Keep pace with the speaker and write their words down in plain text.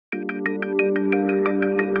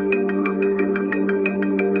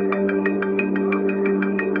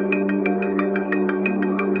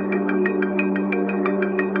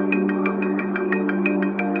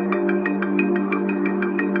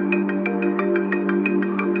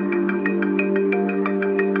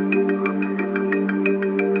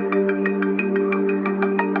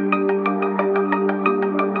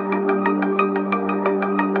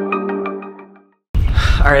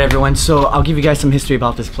everyone. So I'll give you guys some history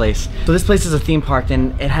about this place. So this place is a theme park,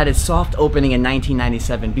 and it had its soft opening in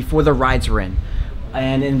 1997 before the rides were in.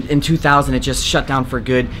 And in 2000 it just shut down for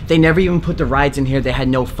good. They never even put the rides in here. They had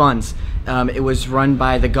no funds. It was run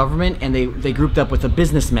by the government, and they grouped up with a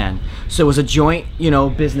businessman. So it was a joint, you know,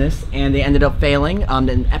 business, and they ended up failing.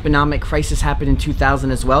 An economic crisis happened in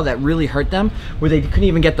 2000 as well that really hurt them, where they couldn't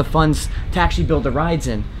even get the funds to actually build the rides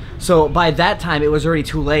in. So by that time it was already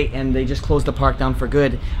too late, and they just closed the park down for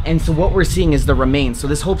good. And so what we're seeing is the remains. So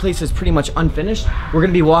this whole place is pretty much unfinished. We're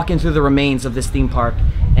gonna be walking through the remains of this theme park,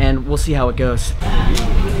 and we'll see how it goes.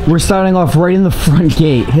 We're starting off right in the front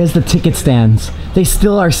gate. Here's the ticket stands. They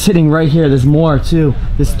still are sitting right here. There's more too.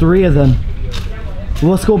 There's 3 of them.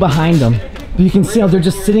 Well, let's go behind them. But you can see how they're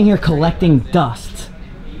just sitting here collecting dust.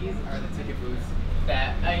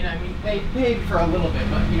 They paid for a little bit,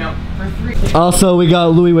 but you know, for 3. Also, we got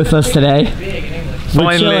Louis with us today.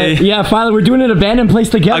 Finally. Yeah, finally, we're doing an abandoned place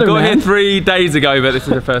together, I got man. here 3 days ago, but this is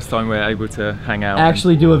the first time we're able to hang out.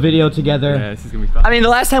 Actually do a video together. Yeah, this is gonna be fun. I mean, the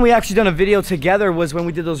last time we actually done a video together was when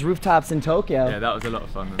we did those rooftops in Tokyo. Yeah, that was a lot of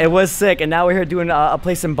fun. It was sick, and now we're here doing a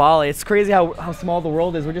place in Bali. It's crazy how small the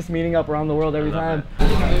world is. We're just meeting up around the world every time.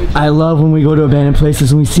 I love when we go to abandoned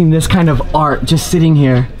places and we've seen this kind of art just sitting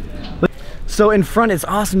here. So in front it's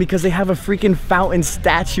awesome because they have a freaking fountain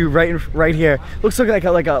statue right here. Looks like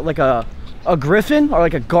a griffin or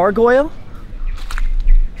like a gargoyle.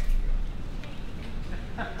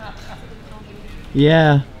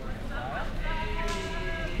 Yeah.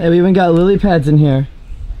 Hey, we even got lily pads in here.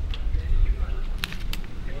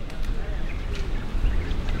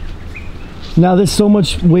 Now there's so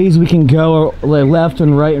much ways we can go, or like left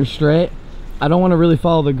and right or straight. I don't want to really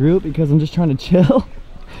follow the group because I'm just trying to chill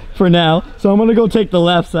for now. So I'm gonna go take the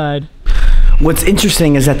left side. What's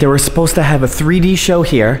interesting is that they were supposed to have a 3D show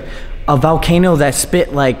here, a volcano that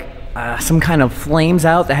spit like some kind of flames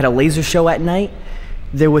out, that had a laser show at night.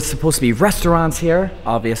 There was supposed to be restaurants here,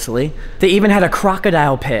 obviously. They even had a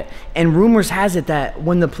crocodile pit. And rumors has it that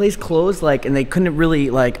when the place closed, like, and they couldn't really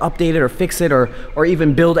like update it or fix it or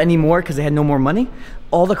even build any more because they had no more money,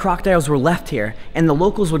 all the crocodiles were left here, and the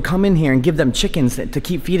locals would come in here and give them chickens to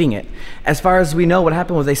keep feeding it. As far as we know, what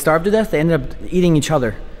happened was they starved to death. They ended up eating each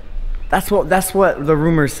other. That's what the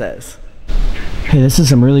rumor says. Hey, this is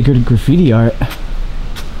some really good graffiti art.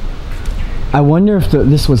 I wonder if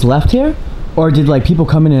this was left here, or did like people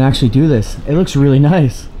come in and actually do this? It looks really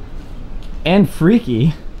nice and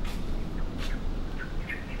freaky.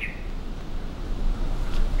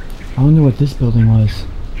 I wonder what this building was.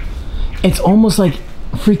 It's almost like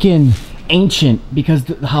freaking ancient because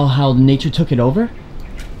how nature took it over.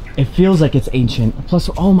 It feels like it's ancient. Plus,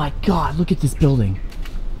 oh my god, look at this building.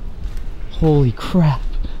 Holy crap.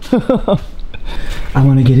 I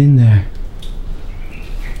want to get in there.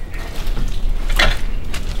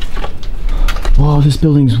 Whoa, this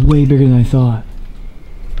building's way bigger than I thought.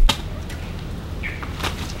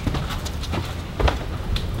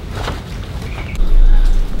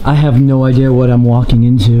 I have no idea what I'm walking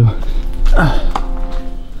into.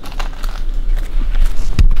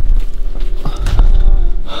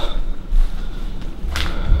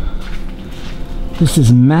 This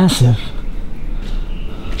is massive.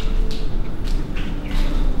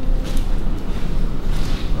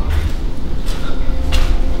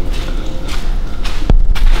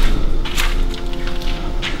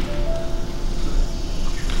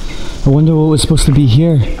 I wonder what was supposed to be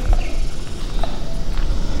here.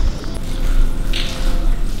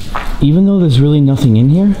 Even though there's really nothing in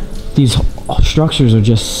here, these structures are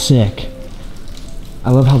just sick.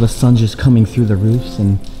 I love how the sun's just coming through the roofs,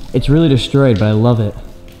 and it's really destroyed, but I love it.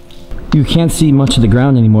 You can't see much of the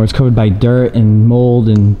ground anymore. It's covered by dirt and mold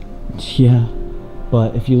and yeah.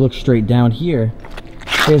 But if you look straight down here,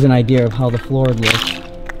 here's an idea of how the floor would look.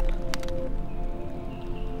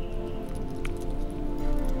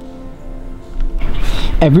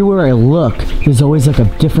 Everywhere I look, there's always like a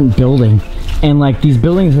different building. And like these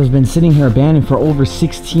buildings have been sitting here abandoned for over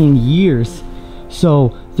 16 years.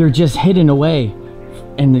 So they're just hidden away.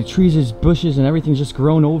 And the trees, bushes, and everything's just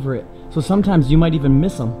grown over it. So sometimes you might even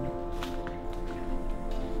miss them.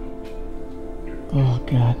 Oh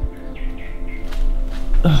god.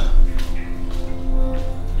 Ugh.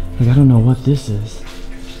 Like I don't know what this is.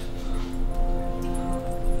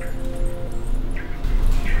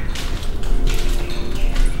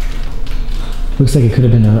 Looks like it could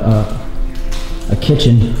have been a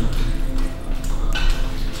kitchen.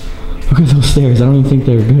 Look at those stairs. I don't even think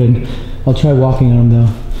they're good. I'll try walking on them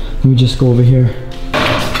though. Let me just go over here.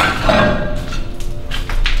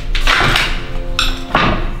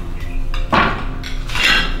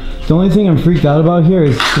 The only thing I'm freaked out about here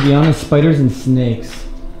is, to be honest, spiders and snakes.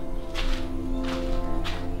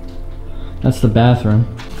 That's the bathroom.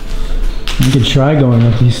 You could try going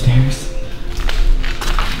up these stairs.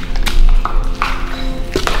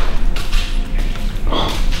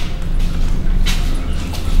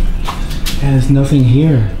 Yeah, there's nothing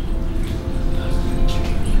here.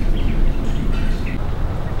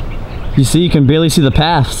 You see, you can barely see the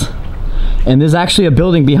paths. And there's actually a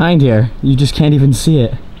building behind here. You just can't even see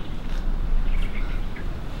it.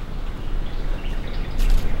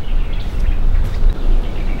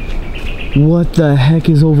 What the heck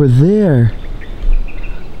is over there?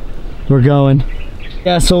 We're going.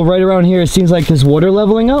 Yeah, so right around here it seems like there's water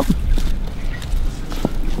leveling up.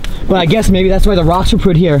 But I guess maybe that's why the rocks were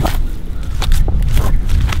put here.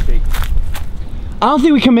 I don't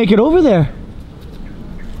think we can make it over there.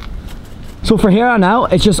 So for here on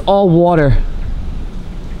out, it's just all water.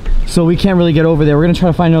 So we can't really get over there. We're gonna try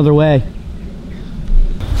to find another way.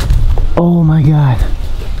 Oh my God.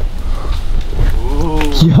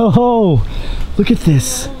 Ooh. Yo, look at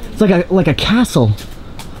this. It's like a castle.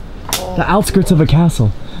 The outskirts of a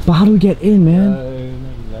castle. But how do we get in,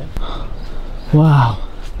 man? Wow.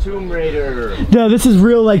 Tomb Raider. No, this is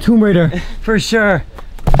real like Tomb Raider, for sure.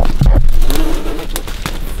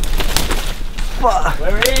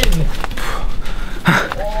 We're in.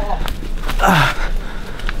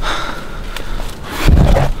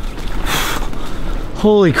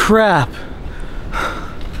 Holy crap.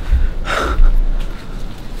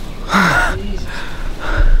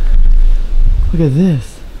 Look at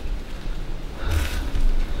this.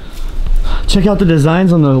 Check out the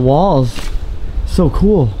designs on the walls. So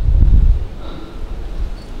cool.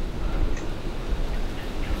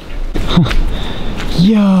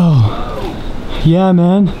 Yo. Yeah,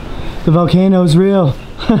 man. The volcano is real.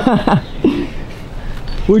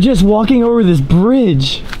 We're just walking over this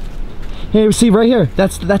bridge. Hey, see right here.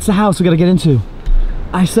 That's the house we gotta get into.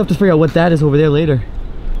 I still have to figure out what that is over there later.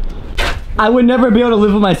 I would never be able to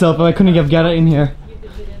live with myself if I couldn't have got it in here.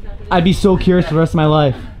 I'd be so curious for the rest of my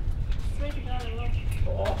life.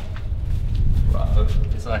 Oh. Wow.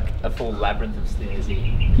 It's like a full labyrinth of stairs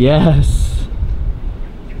here. Yes.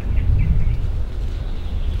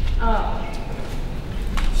 Oh.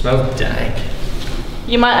 Smells dank.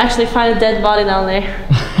 You might actually find a dead body down there.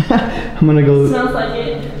 I'm gonna go. Smells like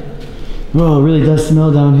it. Whoa, it really does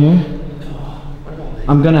smell down here.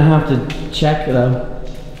 I'm gonna have to check though.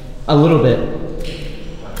 A little bit.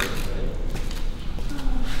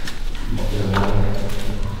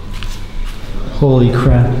 Holy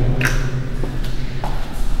crap.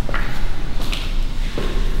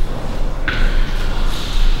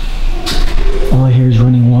 All I hear is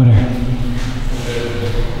running water.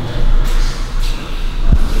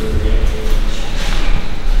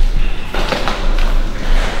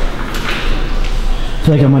 I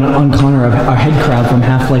feel like I'm gonna uncon our head crab from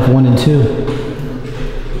Half-Life 1 and 2.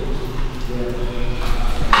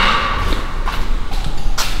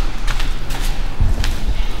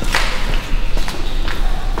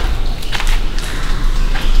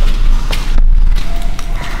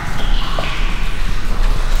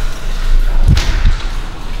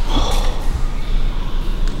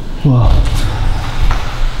 Whoa.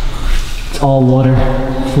 It's all water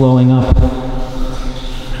flowing up.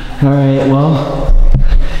 Alright, well,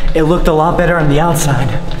 it looked a lot better on the outside.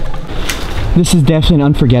 This is definitely an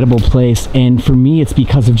unforgettable place, and for me it's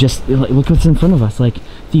because of just, look what's in front of us, like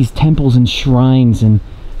these temples and shrines, and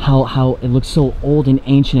how it looks so old and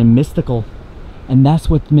ancient and mystical, and that's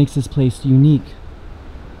what makes this place unique.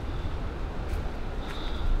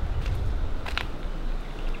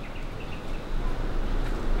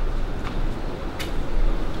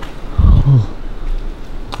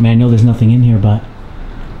 Man, I know there's nothing in here, but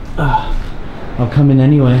I'll come in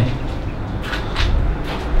anyway.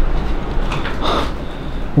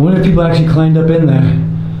 What if people actually climbed up in there?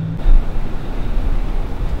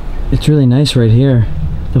 It's really nice right here.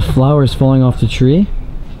 The flowers falling off the tree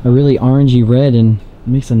are really orangey red and it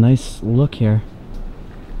makes a nice look here.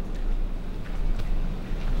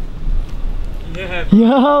 Yeah.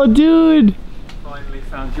 Yo, dude! Finally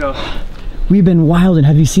found Josh. We've been wild, and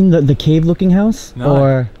have you seen the cave looking house? No.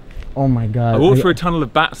 Or, oh my god. I walked through a tunnel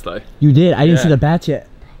of bats though. You did? I didn't see Yeah. the bats yet.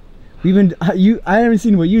 We've been, I haven't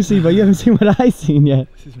seen what you see, but you haven't seen what I seen yet.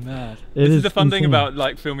 This is mad. It This is is the fun thing insane. about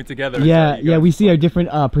like filming together. is Yeah, that you yeah, guys we see our like, different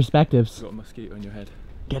perspectives. got a mosquito in your head.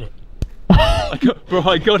 Get it. Bro,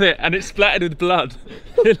 I got it and it splattered with blood.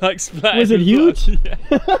 It like splattered. Was it with huge? blood.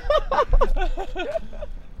 Yeah.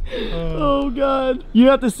 Oh god. You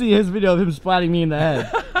have to see his video of him splatting me in the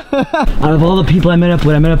head. Out of all the people I met up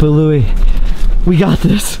with Louis. We got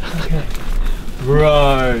this.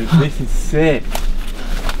 Bro, this is sick.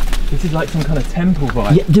 This is like some kind of temple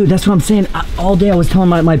vibe. Yeah, dude, that's what I'm saying. All day I was telling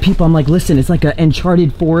my people, I'm like, listen, it's like an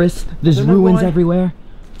uncharted forest. There's ruins everywhere.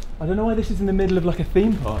 I don't know why this is in the middle of like a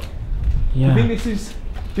theme park. Yeah. I think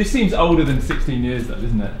this seems older than 16 years though,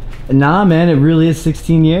 isn't it? Nah, man, it really is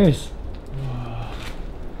 16 years.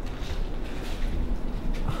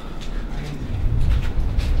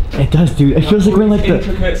 It does, dude. It feels like we're in like the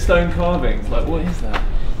intricate stone carvings. Like, what is that?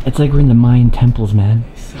 It's like we're in the Mayan temples, man.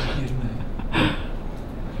 It's so good, isn't it?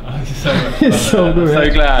 Oh, it's so much fun. It's so good. I'm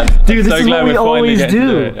so glad. Dude, this is what we always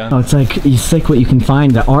do. Oh, it's like, you sick what you can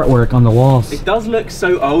find, the artwork on the walls. It does look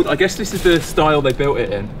so old. I guess this is the style they built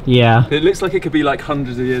it in. Yeah. It looks like it could be like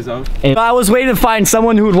hundreds of years old. I was waiting to find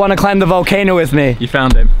someone who would want to climb the volcano with me. You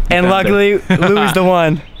found him. And luckily, Lou's the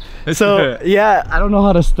one. So, yeah, I don't know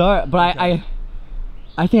how to start, but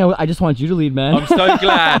I think I just want you to lead, man. I'm so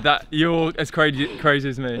glad that you're as crazy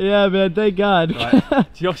as me. Yeah, man, thank God. Right.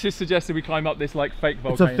 Josh has suggested we climb up this like fake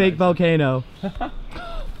volcano. It's a fake volcano.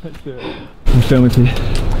 Let's do it. I'm filming too.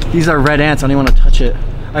 These are red ants, I don't even want to touch it.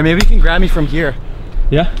 Maybe you can grab me from here.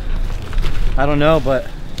 Yeah? I don't know, but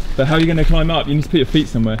how are you going to climb up? You need to put your feet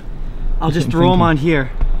somewhere. I'll just throw them on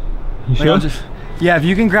here. You sure? Yeah, if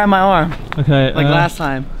you can grab my arm. Okay. Like last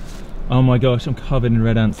time. Oh my gosh, I'm covered in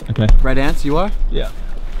red ants. Okay. Red ants, you are? Yeah.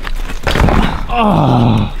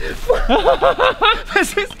 Oh.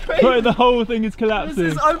 This is crazy. Bro, the whole thing is collapsing.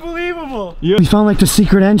 This is unbelievable. Yeah. We found like the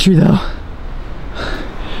secret entry though.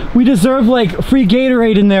 We deserve like free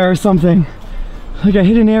Gatorade in there or something. Like a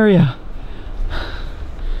hidden area.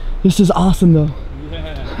 This is awesome though.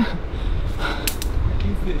 Yeah.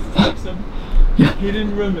 It's like some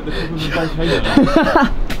hidden room at the top of the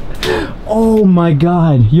volcano. Oh my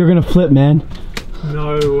God, you're gonna flip, man.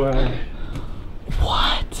 No way.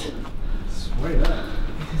 What? Swear that.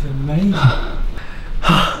 This is amazing. Do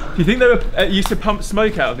you think they were used to pump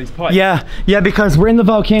smoke out of these pipes? Yeah, because we're in the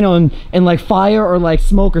volcano and like fire or like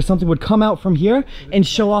smoke or something would come out from here and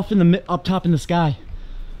show off in the up top in the sky.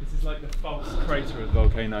 This is like the false crater of the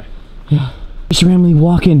volcano. Yeah. Just randomly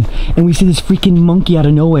walking and we see this freaking monkey out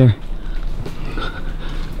of nowhere.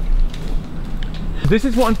 This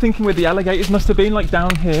is what I'm thinking where the alligators must have been, like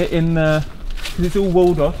down here in the, because it's all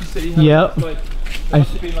walled off. You see how yep. Like, there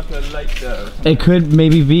must have been like a lake there. It could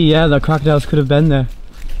maybe be, yeah, the crocodiles could have been there.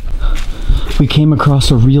 We came across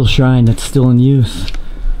a real shrine that's still in use.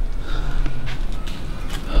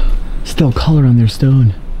 Still color on their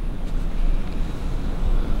stone.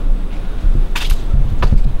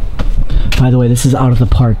 By the way, this is out of the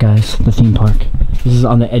park, guys, the theme park. This is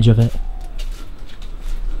on the edge of it.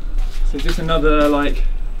 So is this another like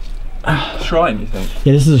shrine, you think?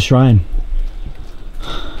 Yeah, this is a shrine.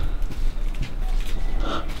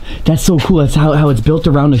 That's so cool. That's how it's built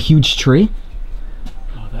around a huge tree.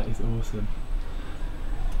 Oh, that is awesome.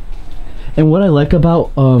 And what I like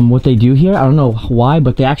about what they do here, I don't know why,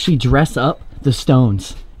 but they actually dress up the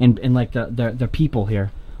stones and like the people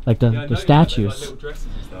here, like the statues. Like little dresses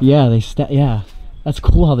and stuff. Yeah, yeah, that's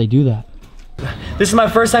cool how they do that. This is my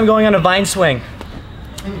first time going on a vine swing.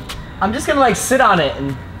 I'm just gonna like sit on it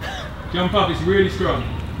and jump up. It's really strong.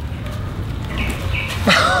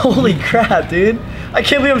 holy crap, dude! I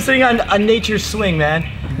can't believe I'm sitting on a nature swing, man.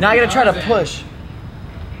 Now I gotta try to push.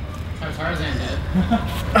 Tarzan did.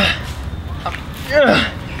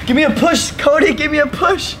 Give me a push, Cody. Give me a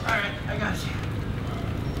push. All right, I got you.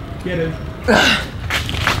 Get him.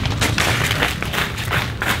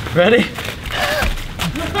 Ready?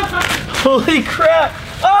 Holy crap!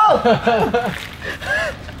 Oh!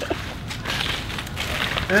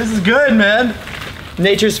 This is good, man.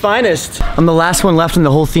 Nature's finest. I'm the last one left in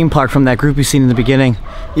the whole theme park from that group you've seen in the beginning.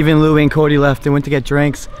 Even Louie and Cody left. They went to get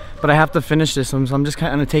drinks. But I have to finish this, so I'm just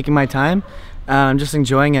kind of taking my time. I'm just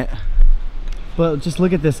enjoying it. But just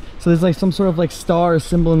look at this. So there's like some sort of like star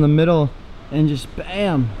symbol in the middle, and just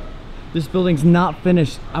bam. This building's not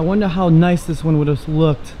finished. I wonder how nice this one would have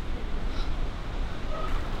looked.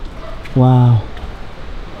 Wow.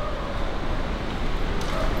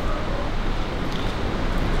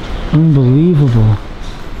 Unbelievable.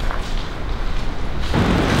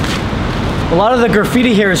 A lot of the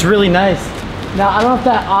graffiti here is really nice. Now, I don't know if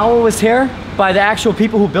that owl was here by the actual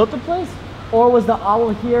people who built the place, or was the owl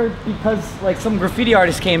here because like some graffiti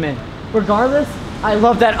artist came in. Regardless, I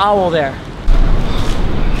love that owl there.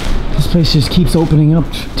 This place just keeps opening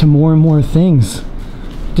up to more and more things.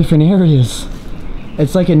 Different areas.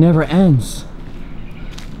 It's like it never ends.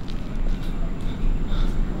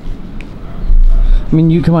 I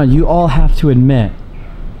mean, come on, you all have to admit,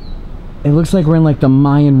 it looks like we're in like the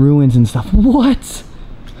Mayan ruins and stuff. What?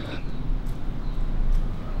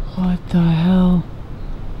 What the hell?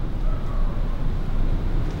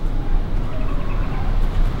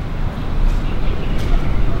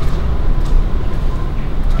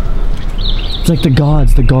 It's like the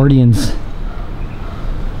gods, the guardians.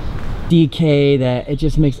 DK, that it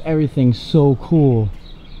just makes everything so cool.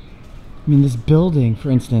 I mean, this building,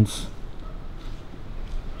 for instance.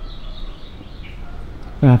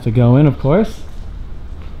 I have to go in, of course.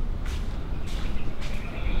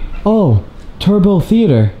 Oh, Turbo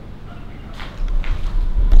Theater.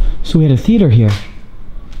 So we had a theater here.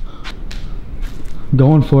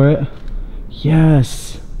 Going for it.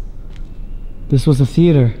 Yes. This was a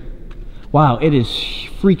theater. Wow, it is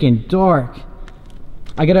freaking dark.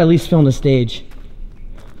 I gotta at least film the stage.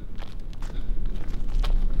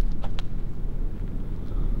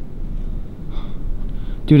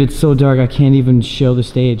 Dude, it's so dark I can't even show the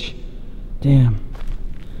stage. Damn.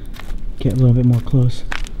 Get a little bit more close.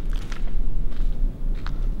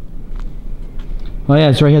 Oh yeah,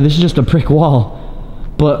 it's right here. This is just a brick wall.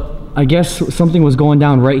 But I guess something was going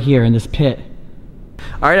down right here in this pit.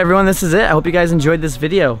 Alright everyone, this is it. I hope you guys enjoyed this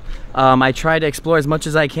video. I tried to explore as much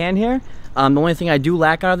as I can here. The only thing I do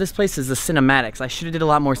lack out of this place is the cinematics. I should have did a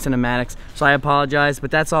lot more cinematics, so I apologize,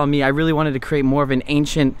 but that's all me. I really wanted to create more of an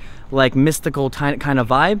ancient, like mystical kind of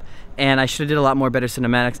vibe, and I should have did a lot more better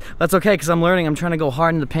cinematics. That's okay, because I'm learning. I'm trying to go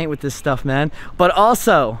hard in the paint with this stuff, man. But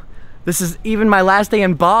also, this is even my last day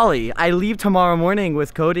in Bali. I leave tomorrow morning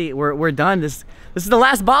with Cody. We're done. This is the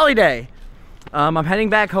last Bali day. I'm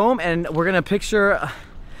heading back home, and we're gonna picture.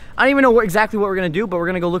 I don't even know exactly what we're gonna do, but we're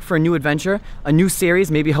gonna go look for a new adventure, a new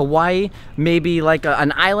series, maybe Hawaii, maybe like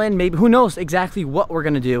an island, maybe, who knows exactly what we're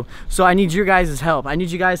gonna do. So I need your guys' help. I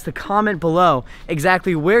need you guys to comment below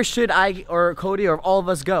exactly where should I or Cody or all of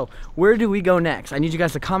us go. Where do we go next? I need you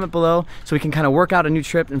guys to comment below so we can kind of work out a new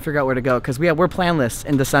trip and figure out where to go, because we're planless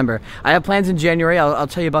in December. I have plans in January. I'll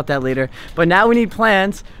tell you about that later. But now we need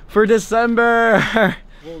plans for December.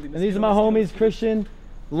 And these are my homies, Christian,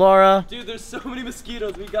 Laura. Dude, there's so many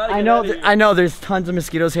mosquitoes. We gotta get I know there's tons of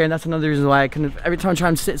mosquitoes here, and that's another reason why I couldn't. Every time I try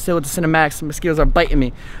and sit still with the cinematics, the mosquitoes are biting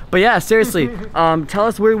me. But yeah, seriously, tell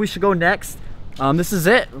us where we should go next. This is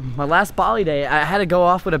it, my last Bali day. I had to go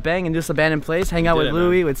off with a bang and just abandon place, hang out with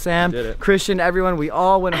Louie, with Sam, Christian, everyone. We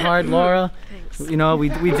all went hard. Laura, you know, we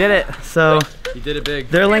did it. So you did it big.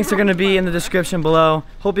 Their links are gonna be in the description below.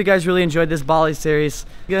 Hope you guys really enjoyed this Bali series.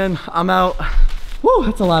 Again, I'm out. Woo,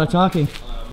 that's a lot of talking.